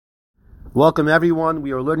Welcome everyone.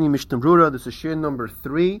 We are learning Mishnah Brura. This is Shir number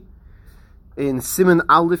 3 in Siman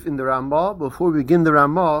Aleph in the Ramah. Before we begin the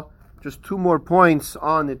Ramah, just 2 more points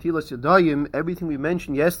on Netilas Yadayim. Everything we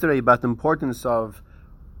mentioned yesterday about the importance of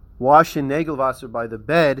washing Nagelwasser by the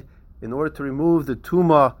bed in order to remove the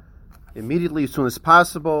Tumah immediately as soon as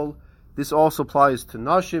possible. This also applies to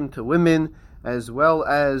Nashim, to women, as well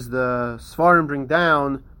as the Sfarim bring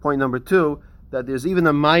down, point number 2, that there's even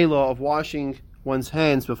a Maila of washing one's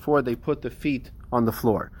hands before they put the feet on the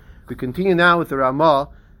floor. We continue now with the Ramah.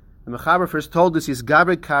 The Mechaber first told us he's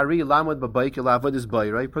Gaber Kari Lamad Babayk Lavad is Bay,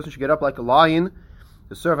 right? A person should get up like a lion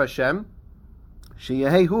to serve Hashem.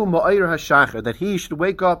 Sheyehu Ma'ir Hashachar, that he should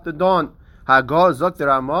wake up the dawn. Hagah Zok the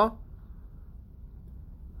Ramah.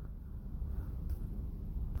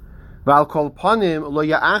 Val Kol Panim Lo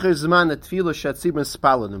Ya'achir Zman Tefillah Shet Tzibur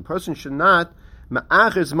Spalin. A person should not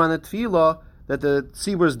Ma'achir Zman Tefillah that the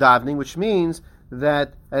tzibur is davening, which means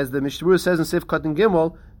that, as the Mishnah says in Sif Katan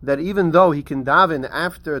Gimel, that even though he can daven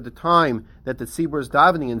after the time that the tzibur is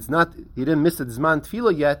davening, and he didn't miss the Zman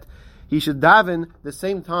Tefillah yet, he should daven the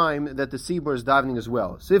same time that the tzibur is davening as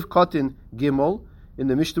well. Sif Katan Gimel, in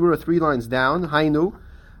the Mishnah 3 lines down, Hainu,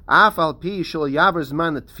 Af al pi shel yaver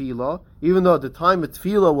zman tefillah, even though the time of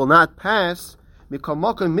tefillah will not pass,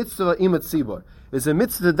 mikamakam mitzvah imat tzibur, is a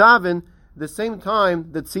mitzvah to daven the same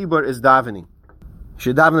time that tzibur is davening.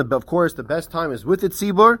 Should daven, of course, the best time is with the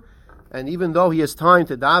tzibur, and even though he has time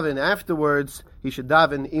to daven afterwards, he should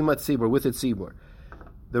daven imat tzibur, with the tzibur.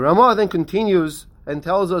 The Ramah then continues and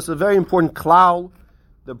tells us a very important klal,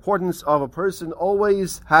 the importance of a person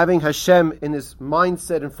always having Hashem in his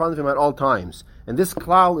mindset in front of him at all times. And this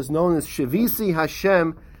klal is known as Shavisi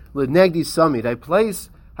Hashem L'negdi Samid. I place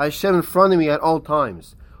Hashem in front of me at all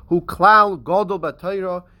times. Hu klal godol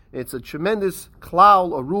b'Torah. It's a tremendous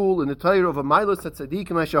klal, a rule in the Torah of a milos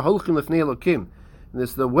tzadikim asher holchim lefnei Elokim. And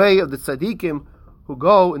it's the way of the tzadikim who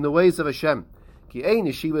go in the ways of Hashem. Ki ein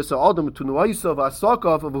yeshivas ha'adam u'tunuaisov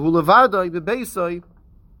v'asakov v'hu levadai b'beisai.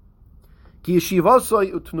 Ki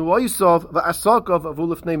yeshivasai u'tunuaisov v'asakov v'hu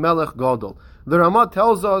lefnei melech gadol. The Ramah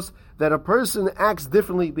tells us that a person acts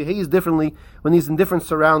differently, behaves differently when he's in different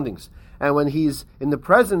surroundings. And when he's in the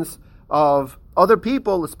presence of other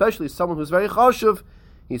people, especially someone who's very chashuv,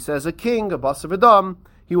 he says a king, a basar v'dam,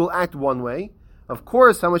 he will act one way. Of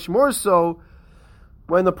course, how much more so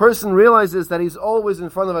when the person realizes that he's always in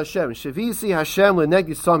front of Hashem. Shavisi Hashem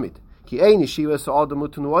l'negdi samid. Ki ein yeshivas ha'adam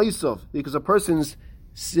u'tunuaisov. Because a person's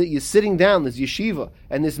sitting down, his yeshiva,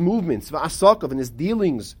 and his movements, v'asakov, and his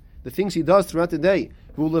dealings, the things he does throughout the day,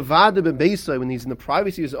 when he's in the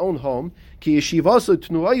privacy of his own home, ki yeshivasa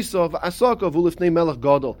u'tunuaisov v'asakov v'ulifnei melech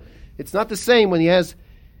gadol. It's not the same when he has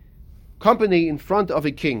company in front of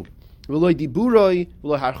a king. And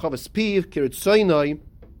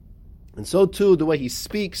so too, the way he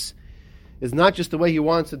speaks is not just the way he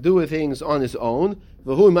wants to do things on his own.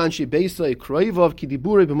 So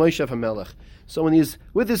when he's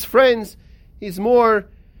with his friends, he's more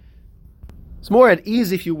at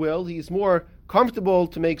ease, if you will. He's more comfortable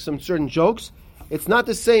to make some certain jokes. It's not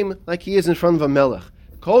the same like he is in front of a melech.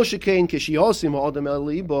 Even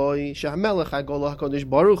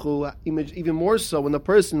more so when the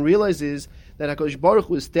person realizes that HaKadosh Baruch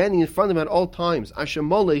Hu is standing in front of him at all times.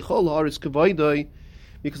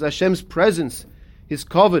 Because Hashem's presence, His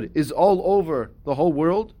kavod, is all over the whole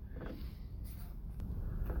world.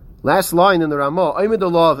 Last line in the Ramah,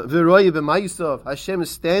 Hashem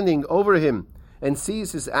is standing over him and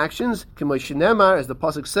sees his actions, as the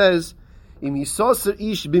pasuk says, will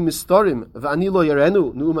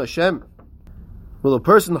a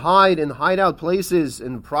person hide in hideout places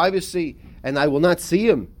in privacy and I will not see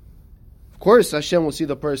him? Of course Hashem will see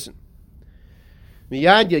the person.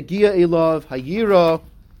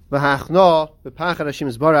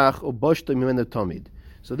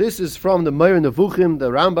 So this is from the Meir Nevuchim, the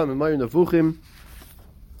Rambam and Meir Nevuchim,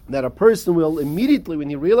 that a person will immediately, when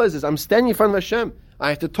he realizes, I'm standing in front of Hashem, I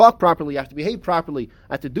have to talk properly, I have to behave properly,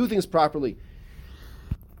 I have to do things properly,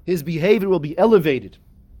 his behavior will be elevated.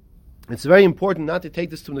 It's very important not to take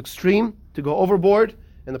this to an extreme, to go overboard,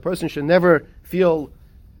 and the person should never feel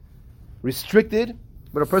restricted,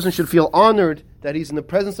 but a person should feel honored that he's in the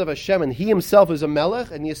presence of Hashem and he himself is a melech,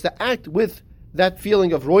 and he has to act with that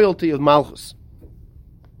feeling of royalty, of malchus.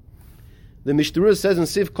 The Mishnah says in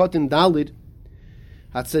Sif Kotin Dalid,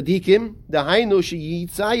 Hatzadikim, Dahainu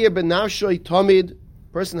sheyitzayir benafshoy tamid.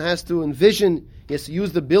 Person has to envision, he has to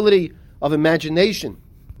use the ability of imagination.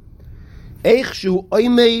 Eich shu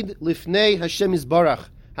oimeid lifnei Hashem Yisbarach,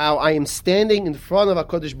 how I am standing in front of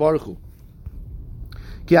HaKadosh Baruch Hu.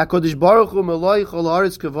 Ki HaKadosh Baruch Hu meloi chol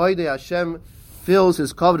haaretz kavodei, Hashem fills,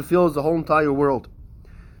 His kavod fills the whole entire world.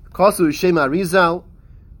 Kasu Shem Arizal.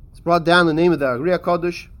 It's brought down the name of the Agriya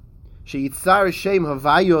Kodesh. Sheyitzar Shem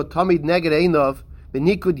Havayo Tamid Neged Einov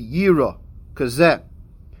Benikud Yira Kazeh.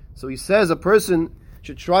 So he says a person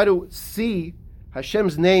should try to see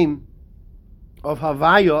Hashem's name of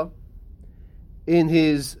Havaya in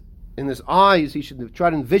his eyes. He should try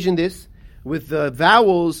to envision this with the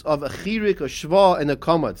vowels of a chirik, a shva, and a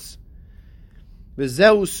kamatz.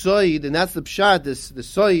 V'zeu soid, and that's the pshat, the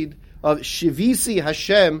soid of shivisi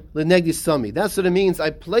Hashem lenegdi sami. That's what it means. I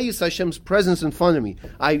place Hashem's presence in front of me.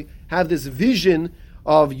 I have this vision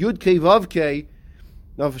of Yud Kei Vav Kei,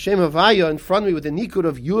 of Hashem Havaya in front of me with the nikud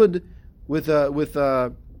of Yud, with a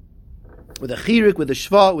chirik, with a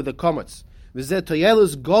shva, with a kamatz. V'zeh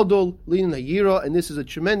toyelus godol linin hayira, and this is a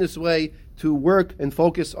tremendous way to work and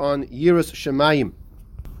focus on yiras shemayim.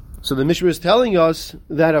 So the Mishnah is telling us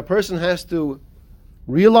that a person has to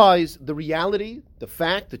realize the reality, the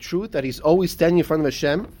fact, the truth that he's always standing in front of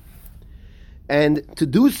Hashem, and to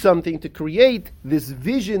do something to create this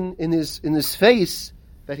vision in his face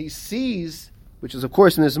that he sees, which is of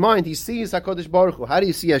course in his mind. He sees HaKadosh Baruch Hu. How do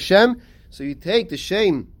you see Hashem? So you take the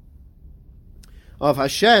shame of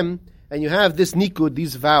Hashem and you have this nikud,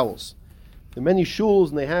 these vowels. There are many shuls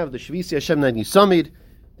and they have the Shvisi Hashem Nagni Samid,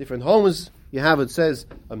 different homes. You have, it says,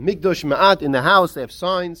 a Mikdosh Ma'at in the house. They have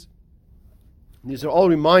signs. These are all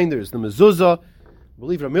reminders. The mezuzah, I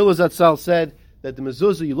believe Ramil Zatzal said that the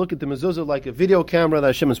mezuzah, you look at the mezuzah like a video camera that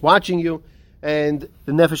Hashem is watching you. And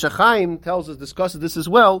the Nefesh HaChaim discusses this as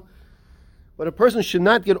well. But a person should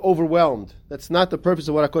not get overwhelmed. That's not the purpose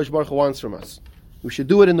of what HaKadosh Baruch Hu wants from us. We should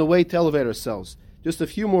do it in the way to elevate ourselves. Just a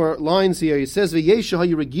few more lines here. He says, "V'yesha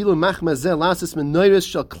ha'yiragilu machmazeh lasis menoires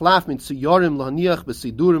shel klaf min tzuyarim lahaniach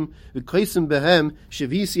b'sidurim v'kaisim behem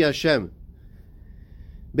shevisi Hashem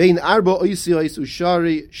bein arba oisiyos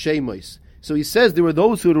ushari shemois." So he says there were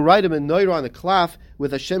those who would write a menorah on a klaf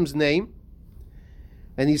with Hashem's name,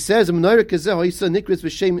 and he says a menorah kazeh ha'isa nikris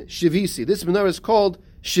v'shem shevisi. This menorah is called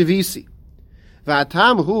shevisi.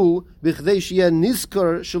 V'atam hu b'chdei sheyeh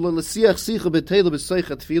nizkar shelo l'siach sicha b'teila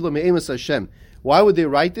b'soichat tefila me'emes Hashem. Why would they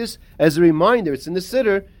write this? As a reminder, it's in the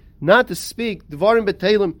siddur, not to speak dvarim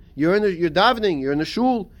b'teilim. You're davening, you're in the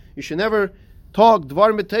shul. You should never talk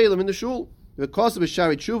dvarim b'teilim in the shul. Because of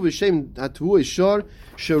b'shari tshuva v'shem hatvu ishar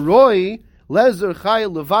sheroi lezer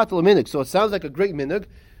chayil levatel minig. So it sounds like a great minig.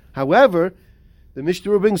 However, the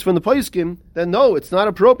Mishnah brings from the Poskim that no, it's not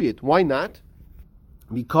appropriate. Why not?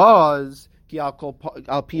 Because al pi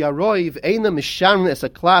haroiv eina misharon es a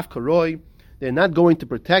klaf karoi. They're not going to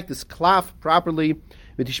protect this klaf properly.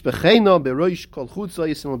 It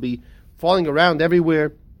will be falling around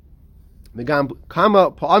everywhere. And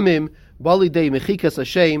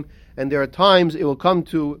there are times it will come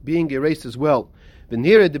to being erased as well. But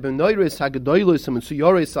the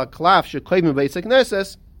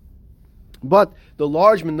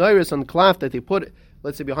large menorahs on klaf that they put,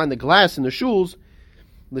 let's say behind the glass in the shuls,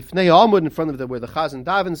 in front of where the chazan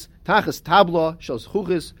davens, tachas tabla shel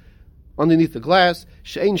zchuchis, underneath the glass,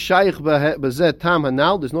 she'ein shaykh b'zeh tam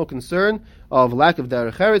hanal. There's no concern of lack of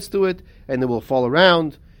derech eretz to it, and it will fall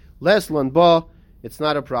around. Les lanba, it's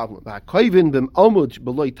not a problem. One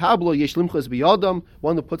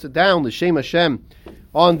who puts it down, the Shem Hashem,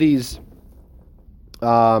 on these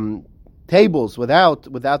tables without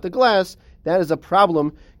the glass, that is a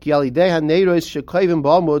problem. It's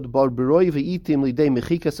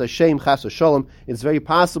very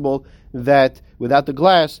possible that without the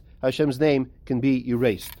glass, Hashem's name can be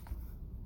erased.